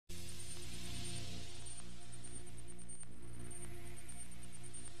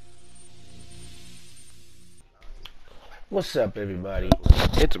What's up, everybody?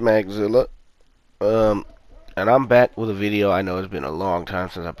 It's Maxzilla. Um, and I'm back with a video. I know it's been a long time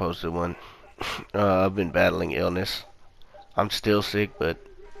since I posted one. I've been battling illness. I'm still sick, but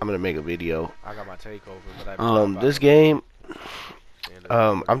I'm gonna make a video. I got my takeover, but I drop out This the way. game, And the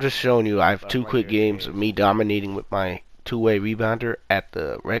door I'm just showing you. I have left two right quick there at the games of edge. me dominating with my two-way rebounder at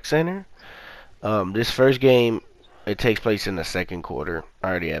the rec center. This first game, it takes place in the second quarter. I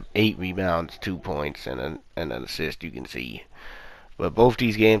already have 8 rebounds, 2 points, and an assist. You can see. But both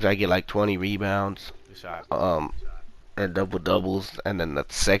these games, I get like 20 rebounds. The shot. Um, and double doubles, and then the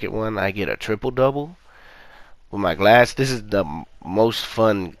second one I get a triple double with my glass. This is the most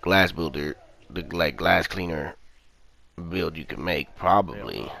fun glass builder, the like glass cleaner build you can make Hell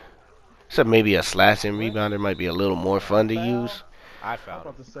probably. no. Except maybe a slash and What? rebounder might be a little more A fun to foul? use. I I'm fouled him.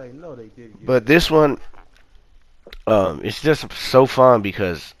 about to say no, they didn't give But you a this foul. one, it's just so fun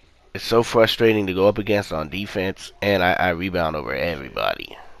because it's so frustrating to go up against on defense, and I rebound over Shit.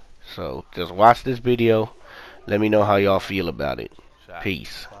 everybody. So just watch this video. Let me know how y'all feel about it. Shot.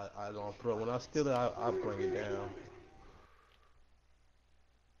 Peace. I don't throw. When I steal it, I bring it down.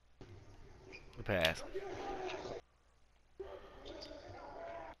 The pass.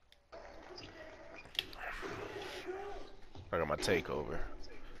 I got my takeover.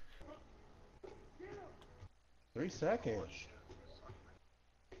 3 seconds.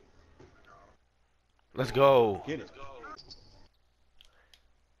 Let's go. Get it.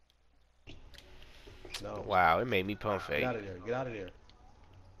 No. Wow, it made me pump Get fake. out of there. Get out of there.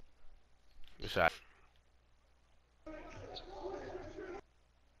 The shot.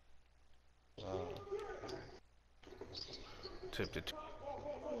 Wow. Tipped it.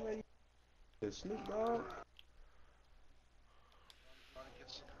 It's Snoop Dogg.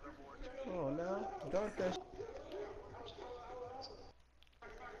 Come on now. Dunk that.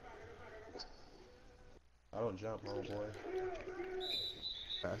 I don't jump, homeboy.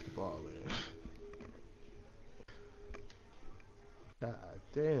 Basketball in. God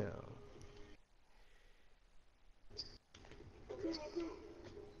damn.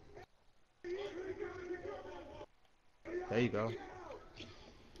 There you go.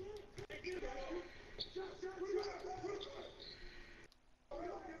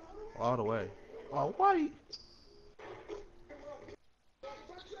 All the way. Oh, white.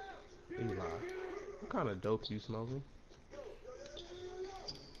 Eli. What kind of dope you smoking?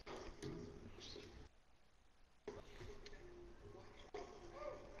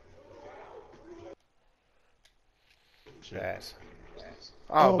 Shit. Pass.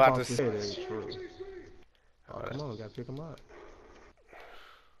 Oh, Oh, about about to to say. say that ain't true. Oh, come on, gotta pick him up.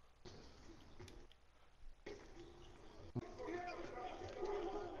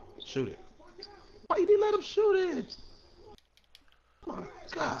 Shoot it. Why you didn't let him shoot it? Oh my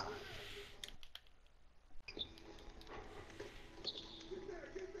God.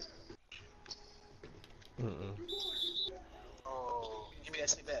 Mm-mm. Oh, give me that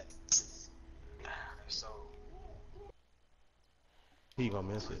shit back. So, He gonna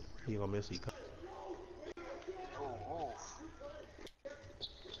miss it. He gonna miss it. oh,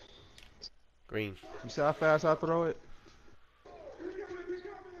 Green. You see how fast I throw it?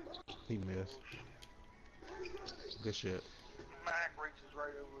 He missed. Good shit. my reaches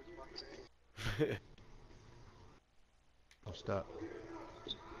right over his I'm stuck.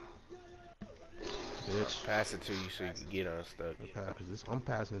 Bitch. Pass it to you so you can get unstuck. I'm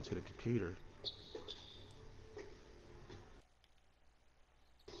passing it to the computer.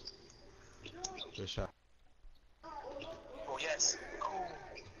 Good shot. Oh, yes. Oh,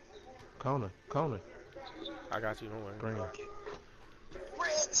 Corner. Corner. I got you, don't worry. Green.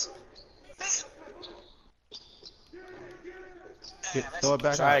 Reds. Get, throw it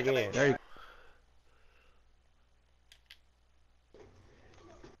back Try out. again. There you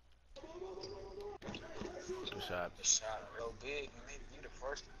Good shot. The shot real big. You the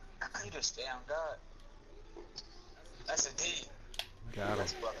first. You just stay on God. That's a D. got him.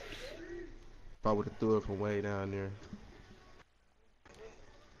 That's bucket. If I would have threw it from way down there.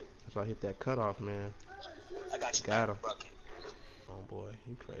 If I hit that cutoff, man. I got you. Got him. Bucket. Oh boy,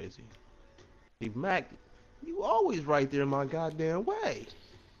 you crazy. Hey, Mac, you always right there my goddamn way.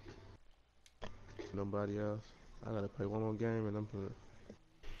 Nobody else. I gotta play one more game and I'm gonna.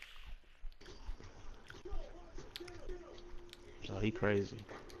 Oh, he crazy.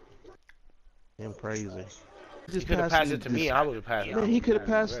 Him crazy. He could have passed it to me. I would have passed it. Man, he could have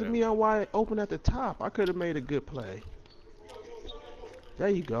passed to me on wide open at the top. I could have made a good play. There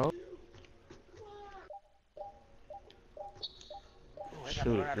you go.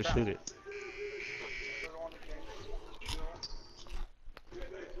 Shoot it. Let's shoot it.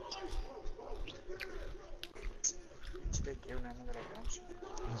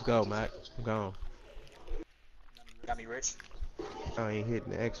 Let's go, Mac. I'm gone. Got me rich. I ain't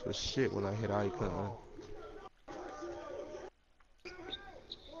hitting the X for shit when I hit icon.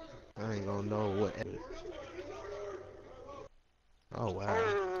 I ain't gonna know what. Oh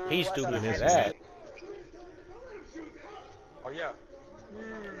wow. He's stupid for Missing that. that. Oh yeah.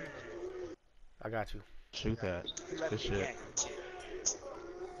 I got you. Shoot that. He left Good me the shit. game.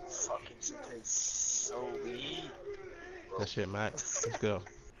 Fucking shit is so weak. Good shit, Mac. Let's go.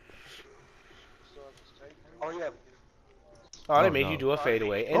 Oh yeah. Oh, they Oh made you no. do a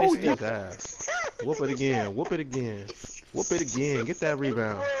fadeaway, and Oh, it's you still. got that. Whoop it again. Whoop it again. Whoop it again. Get that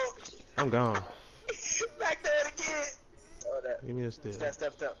rebound. I'm gone. Back there again. Oh that. Give me a steal.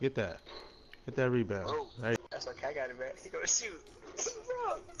 Stepped up. Get that. Get that rebound. Oh. There That's okay. I got it, man. He gonna shoot.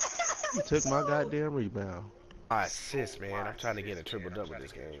 you took my goddamn rebound. My assist, man. I'm trying to get a triple double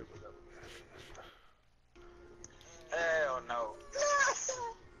this game. Hell no.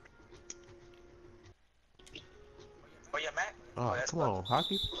 Oh yeah, Matt. Oh, That's come on,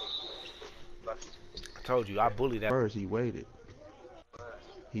 hockey. Lucky. I told you, I bullied that. First, he waited.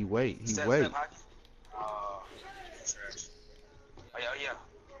 He wait. He Step, wait. step, hockey. Oh, trash. Oh yeah, oh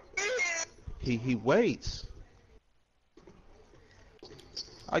yeah. He waits.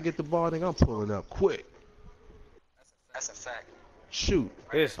 I get the ball, nigga. I'm pulling up quick. That's a fact. Shoot.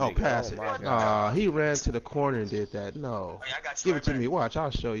 This Oh, nigga, pass oh it. my god. Nah, he ran to the corner and did that. No. Oh yeah, I got you. Give right it to back. me. Watch, I'll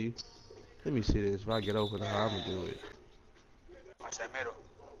show you. Let me see this. If I get open, how I'm gonna do it. Watch that middle.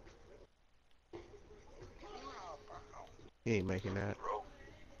 He ain't making that.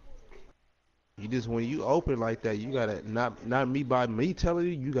 You just when you open like that, you gotta not me by me telling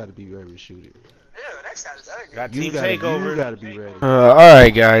you, you gotta be ready to shoot it. Yeah, that shot is ugly. Got You team gotta, takeover. you gotta be ready.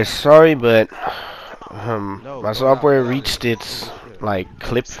 Alright guys, sorry but No, my go software out. reached its like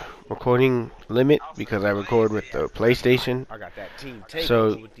clip recording limit because I record with the PlayStation. I got that team takeover.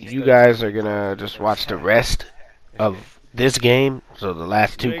 So with these you 30 guys are gonna just watch the rest of this game. So the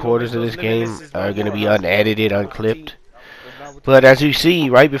last You two ain't gonna quarters make of those this game limitlesses no are gonna more, be huh? unedited, Not with the team. unclipped. Not with the But team. as you see,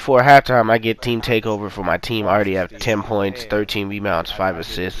 right before halftime, I get team takeover for my team. I already have 10 points, 13 rebounds, 5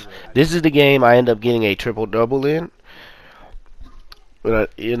 assists. This is the game I end up getting a triple-double in a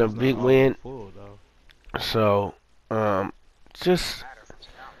It's not big all win. full, though. So, just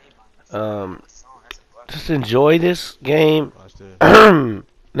um, just enjoy this game. Watch this.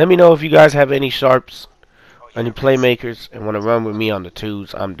 Let me know if you guys have any sharps, any playmakers, and want to run with me on the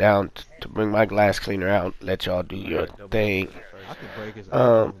twos. I'm down to bring my glass cleaner out. Let y'all do your thing. I could break his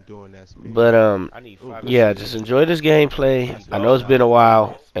Um, ankle doing that speed. But I need 5 yeah, assists. just enjoy this gameplay. I know it's been a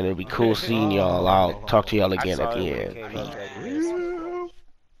while, and it'll be cool seeing y'all. I'll talk to y'all I again at saw the it when it end. came Peace. up that you missed.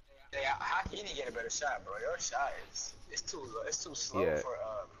 Hey, hockey, you need to get a better shot, bro. Your shot is it's too slow Yeah. for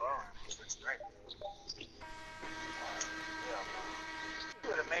Braun. It's right. Yeah, you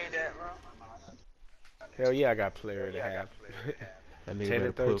would have made that, bro. Hell yeah, I got player of the half. That nigga 10 better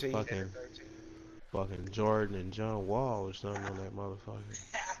and put 13. fucking Jordan and John Wall or something on that motherfucker.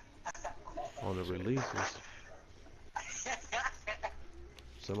 On the releases.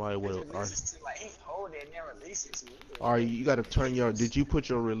 Somebody would. Releases too, like he hold it and then releases. Are you gotta turn your? Did you put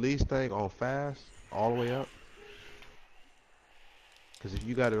your release thing on fast all the way up? Because if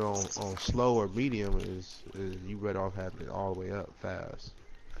you got it on slow or medium, is you better off having it all the way up fast.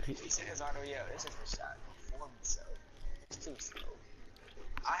 He said it's on the way up. It's just a shot performance, so it's too slow.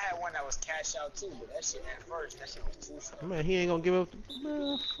 I had one that was cash out too, but that shit at first, that shit was too slow. Man, he ain't gonna give up.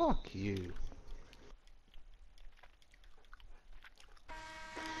 Man, fuck you.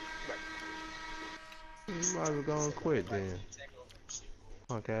 You might as well go and quit then.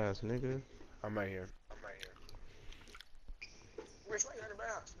 Punk ass nigga. I'm right here. Rich, why you out of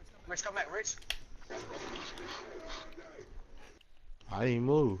bounds? Rich, come back, Rich. I didn't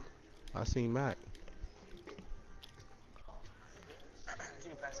move. I seen Mac. You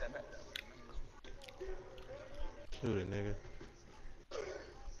can pass that back. Shoot it, nigga.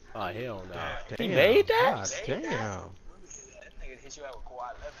 Oh, hell no. Damn. He made that? God damn. That nigga hit you out with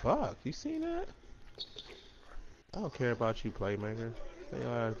quad left. Fuck, you seen that? I don't care about you, playmaker. Stay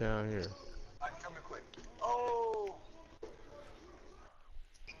your ass down here. I can come in quick. Oh.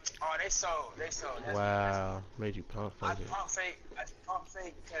 Oh, they sold. That's Wow, made you pump I fake it. pump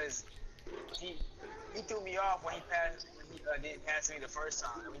fake because he threw me off when he didn't pass me the first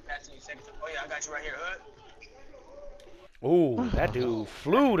time. And we passed me the second time. Oh yeah, I got you right here, Hood. Ooh, that dude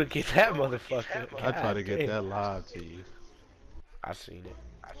flew to get that motherfucker. I try to get God that damn. live to you. I seen it.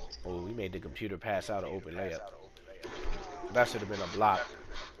 Oh, we made the computer pass out an open layup. That should have been a block.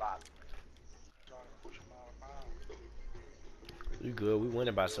 You good? We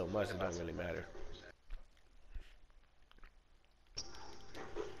winning by so much, it don't really matter.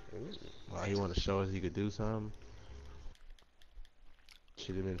 Wow, he want to show us he could do something.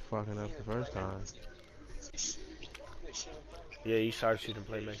 Should have been fucking up the first time. Yeah, you start shooting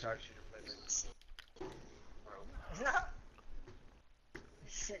playmaker.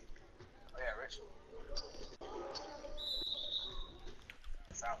 Oh yeah, Rich.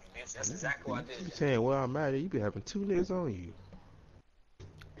 Found me, bitch. That's exactly what I did. You saying where I'm at? You be having 2 niggas on you.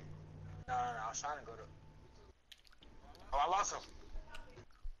 No, I was trying to go to. Oh, I lost him.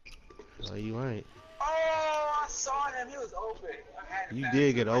 No, you ain't. Oh, I saw him. He was open. I had him You back.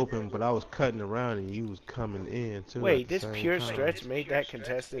 did get open, but I was cutting around and you was coming in too at Wait, the this same pure time. stretch made that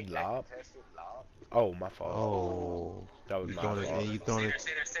contested lob? Oh, my fault. Oh, That was you my throwing it fault. and you throwing it.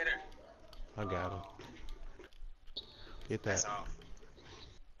 Stay there. I got him. Get That's that. off.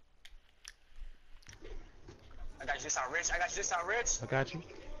 I got you this out, Rich. I got you.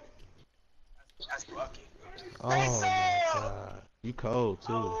 That's bucket. Oh my god, you cold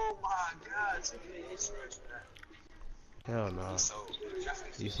too. Oh my god. It's Rich, man. Hell no.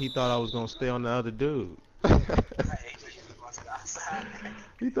 He's so He thought I was gonna stay on the other dude. Hey, outside.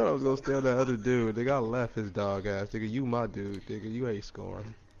 He thought I was gonna stay on that other dude. Nigga, I left his dog ass. Nigga, you my dude. Nigga, you ain't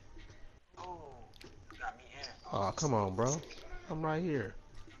scoring. Oh, you got me in. Oh, come on, bro. I'm right here.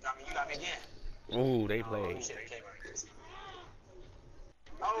 You got me again. Ooh, they Oh, played. you should've came right this.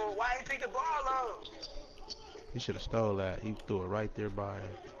 Oh, why you pick the ball up? He should have stole that. He threw it right there by him.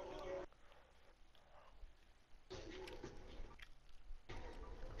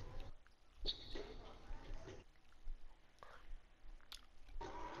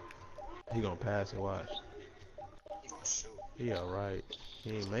 He gonna pass and watch. He gonna shoot. He alright.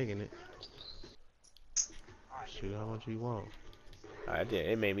 He ain't making it. Shoot how much you want. I did.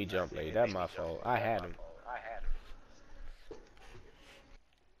 It made me jump late. That's my fault. I had him.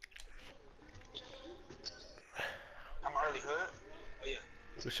 I'm early hood. Oh yeah.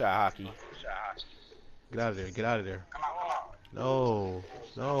 We shot hockey. Get out of there. Get out of there. Come on. No.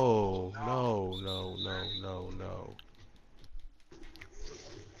 No. No. No. No. No. No.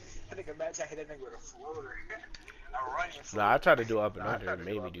 I think imagine I hit that nigga with a floater. A running floater. Nah, I tried to do up and under. It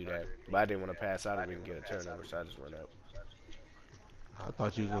made me do that. But I didn't want to pass out and get a turnover, so I just went up. I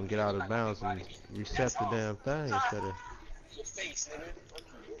thought you was gonna get out of bounds and reset the damn thing instead of. Your face, nigga.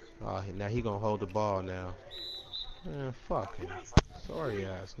 Oh, now he gonna hold the ball now. Man, fuck him. Sorry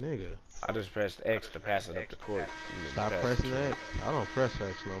ass nigga. I just pressed X to pass it up the court. And then Stop pass it pressing to him. X. I don't press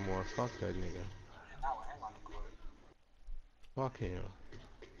X no more. Fuck that nigga. Not with him on the court. Fuck him.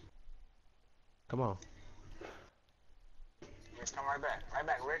 Come on. Rich, come right back. Right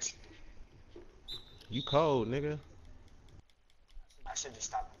back, Rich. You cold, nigga. I should just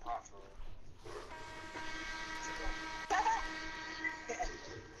stop the pot for real.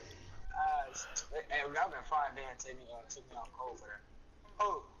 Hey, I've been fine, man. Took me off cold for that.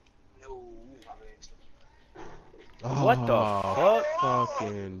 Oh, no, you was my bitch. What the Oh, fuck?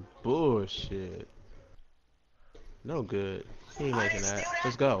 fucking bullshit. No good. He ain't making that.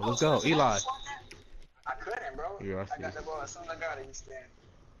 Let's go. Let's go. Eli. I couldn't, bro. Yeah, I I got see. the ball as soon as I got it. You stand.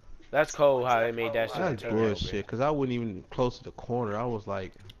 That's cold how they made that shit a That's turnover. bullshit. Cause I wasn't even close to the corner. I was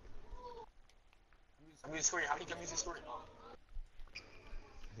like, I'm using screen. How many can use the screen?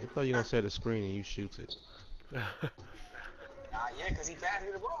 I thought you gonna set the screen and you shoots it. Nah, yeah, because he passed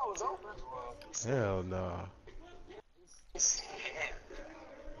me the ball. It was open. Well, Hell nah.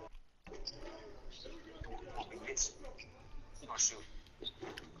 He gonna shoot.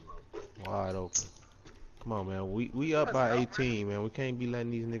 Wide open. Come on, man. We up by 18, man. We can't be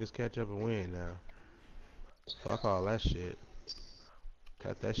letting these niggas catch up and win now. Fuck all that shit.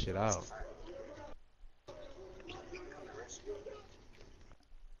 Cut that shit out.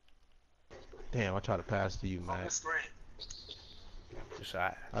 Damn, I tried to pass to you, man.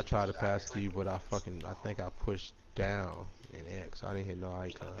 Shot. I tried to pass to you, but I think I pushed down in X. I didn't hit no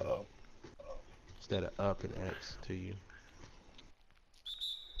icon. Instead of up in X to you.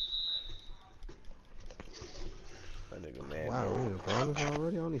 That nigga mad. Wow, we in bonus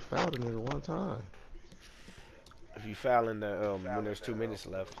already? I only fouled a nigga one time. If you foul in the when there's 2 minutes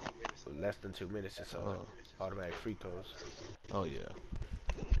left, less than 2 minutes, it's automatic free throws. Oh yeah.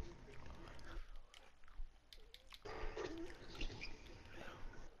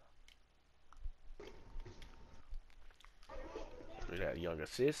 We got a young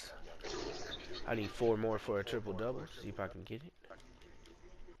assist. I need 4 more for a triple double. See if I can get it.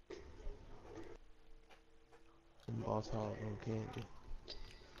 Some boss hog on candy.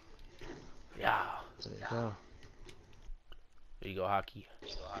 Yeah. There you go. There you go, hockey.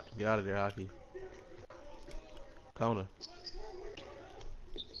 Get out of there, hockey. Kona.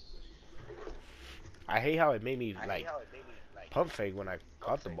 I hate how it made me like pump fake when I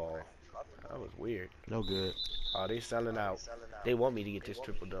caught the ball. That was weird. No good. Oh, they selling out. They want me to get this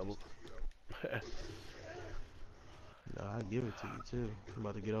triple double. No, I give it to you too. I'm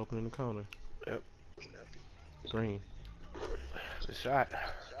about to get open in the corner. Yep, Green. the shot.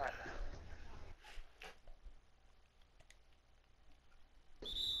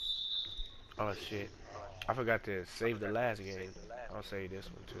 Oh shit. I forgot to save the last game. I'll save this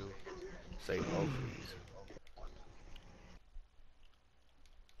one too. Save both of these.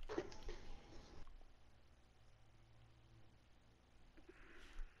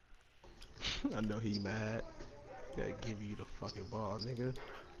 I know he mad. Gotta give you the fucking ball, nigga.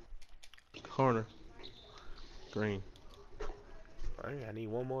 Corner. Green. Alright, I need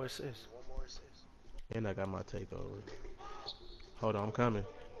one more assist. And I got my takeover. Hold on, I'm coming.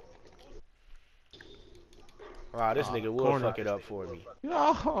 Wow, this nigga will corner. fuck it up for me.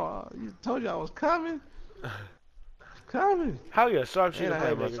 Yo, you told you I was coming. Coming. How you a sharpshooter And I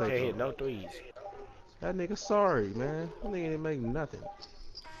have my playmaker can't hit takeover. no threes? That nigga sorry, man. That nigga didn't make nothing.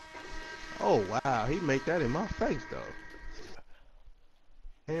 Oh wow, he make that in my face though.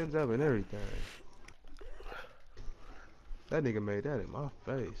 Hands up and everything. That nigga made that in my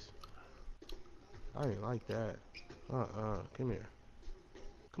face. I didn't like that. Come here.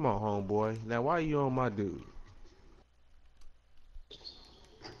 Come on, homeboy. Now why you on my dude?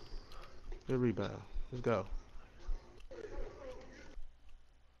 Good rebound. Let's go.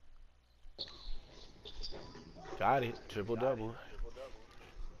 Got it. Triple double.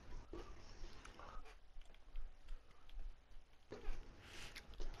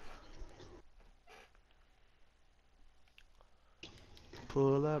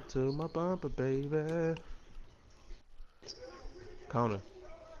 Pull up to my bumper, baby. Corner.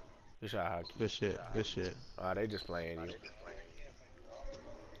 Good shot, Hockey. Good shit. Good shit. Oh, they just playing you.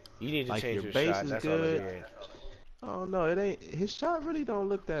 You need to Like change your your base shot. is That's all it good. is. Oh no, it ain't. His shot really don't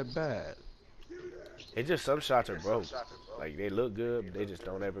look that bad. It's just some shots are broke. Like they look good, but they just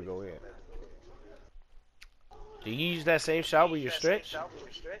don't ever go in. Do you use that same shot with your stretch?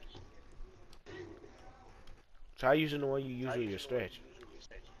 Try using the one you use with your stretch.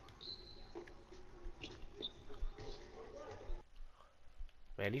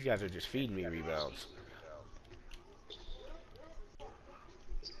 Man, these guys are just feeding me rebounds.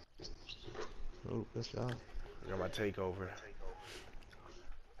 Oh, good shot. I got my takeover.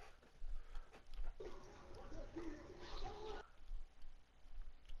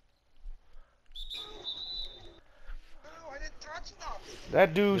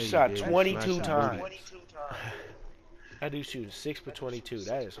 That dude Yeah, you shot did. You 22 smashed the times. booty. That dude shooting 6 for 22.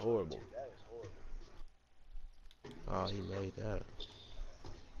 That is horrible. Oh, he made that.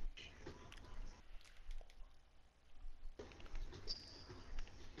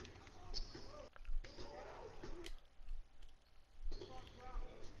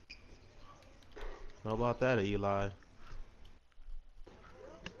 Know about that, Eli?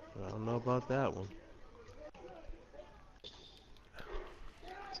 I don't know about that one.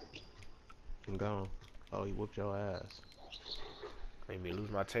 I'm gone. Oh, he whooped your ass. Made me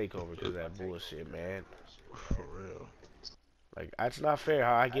lose my takeover because of that bullshit, man. For real. Like, it's not fair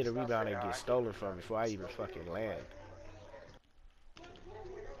how I get a rebound and get stolen from before I even fucking land.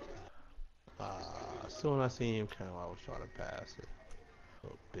 As soon as I seen him come, I was trying to pass it.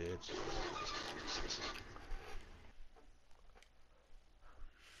 Little bitch.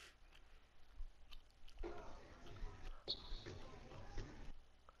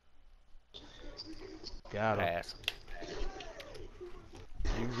 Got him. Pass.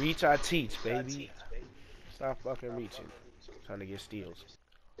 You reach, I teach, baby. Stop fucking reaching. Trying to get steals.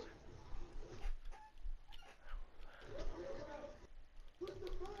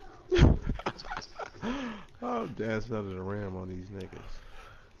 I'm dancing under the rim on these niggas.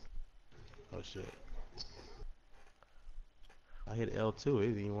 Oh shit. I hit L2, it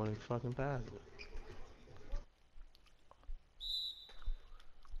didn't even want to fucking pass it.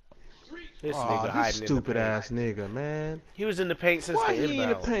 This Aw, nigga this hiding in the stupid paint. ass nigga, man. He was in the paint since Why the he in the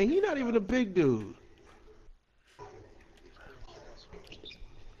inbound. paint? He not even a big dude.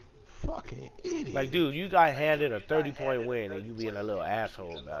 Fucking idiot. Like, dude, you got handed a 30-point win and you being a little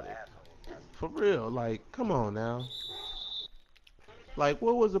asshole about it. For real, like, come on now. Like,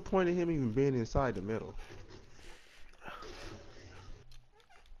 what was the point of him even being inside the middle?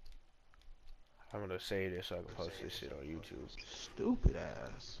 I'm gonna save this so I can post this shit on YouTube. Stupid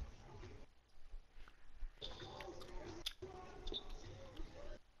ass.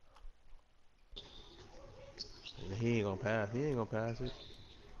 And he ain't gonna pass. He ain't gonna pass it.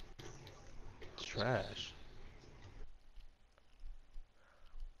 It's trash.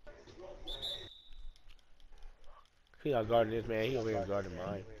 He not guarding this man. He over here guarding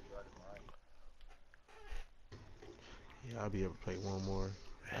mine. Yeah, I'll be able to play one more.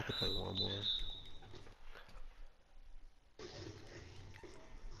 I could play one more.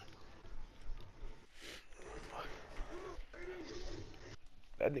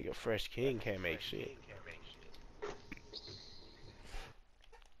 That nigga Fresh King can't make shit.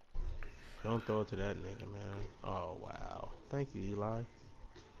 Don't throw it to that nigga, man. Oh, wow. Thank you, Eli.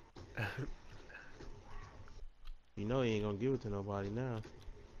 You know he ain't gonna give it to nobody now.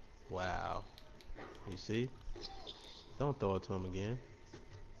 Wow. You see? Don't throw it to him again.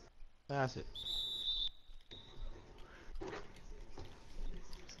 Pass it.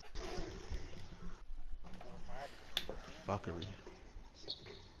 Fuckery.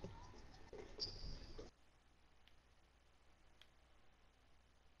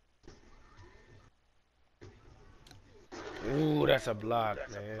 Ooh, that's a block,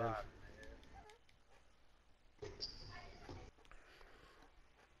 man.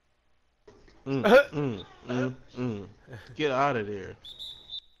 Mm, mm. Get out of there.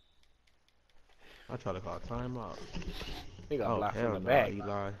 I try to call timeout. He got Oh, blocked from hell the no, back.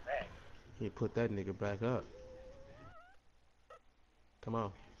 Eli. He put that nigga back up. Come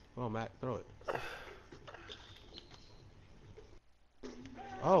on. Come on, Mac. Throw it.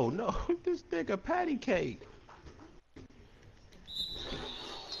 Oh, no. This nigga patty cake.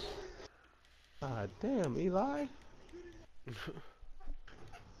 God damn, Eli.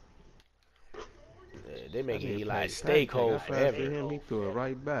 Yeah, they That making nigga Eli patty steak cake. I hold passed to forever. him. He threw it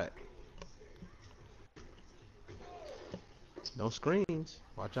right back. No screens.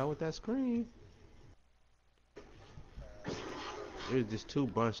 Watch out with that screen. There's just two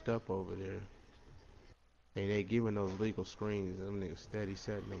bunched up over there. And they giving those legal screens. Them niggas steady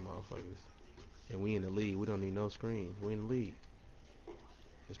setting them motherfuckers. And we in the league. We don't need no screens. We in the league.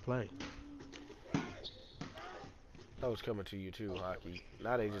 Just play. That was coming to you too, hockey.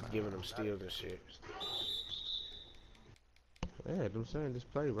 Now they just giving them steals and shit. Yeah, I'm saying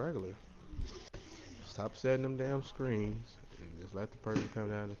just play regular. Stop setting them damn screens. And just let the person come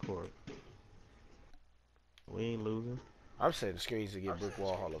down the court. We ain't losing. I'm setting screens to get Brick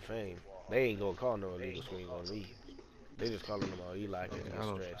Wall Hall of Fame. They ain't gonna call no illegal screens on me. They just calling them on Eli because he Yeah, can I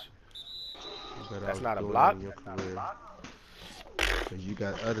don't. stretch. You better That's off not a doing that block? in your career. Cause you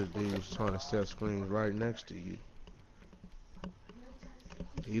got other dudes trying to set screens right next to you.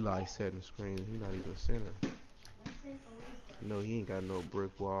 Eli setting screens. He not even a center. No, he ain't got no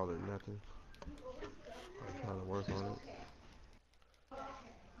brick wall or nothing. I'm trying to work on it.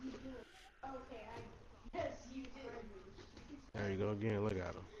 There you go again. Look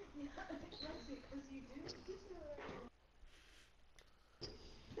at him.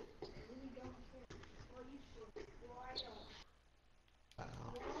 Wow.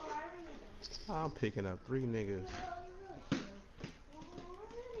 I'm picking up three niggas.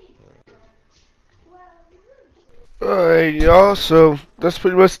 Alright, y'all. So that's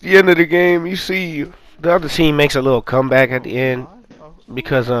pretty much the end of the game. You see, the other team makes a little comeback at Oh, the end Eli? Oh, who is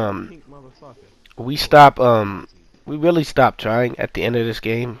because that pink motherfucker? we stop we really stopped trying at the end of this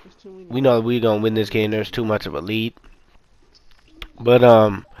game. There's too many We know that niggas. we're gonna win this game. There's too much of a lead. But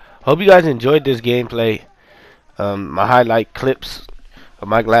hope you guys enjoyed this gameplay. My highlight clips of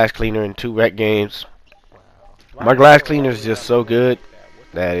my glass cleaner in two rec games. Wow. Why My they glass go all cleaner the is way just down the so lane good like that?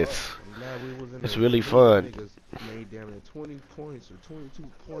 What the that fuck? I'm glad we was in it's there really because these fun. niggas made damn near 20 points or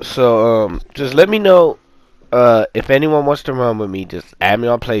 22 points. So just let me know if anyone wants to run with me. Just add me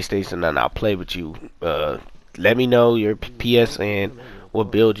on PlayStation and I'll play with you. Let me know your You was close to PSN, them. They real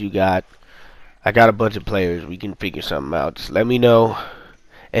what close. build you got. I got a bunch of players. We can figure something out. Just let me know.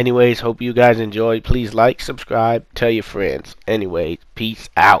 Anyways, hope you guys enjoyed. Please like, subscribe, tell your friends. Anyways, peace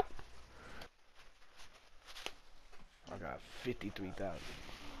out. I got 53,000.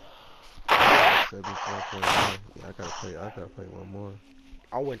 74.1. Yeah, I gotta play. I gotta play one more.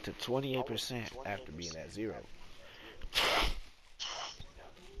 I went to 28% after being at zero.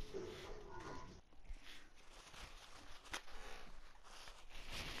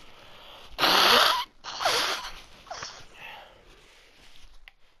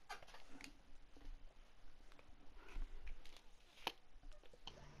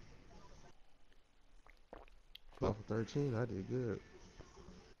 Off of 13, I did good.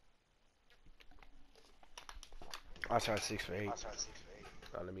 I shot 6 for 8.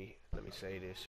 Now let me say this.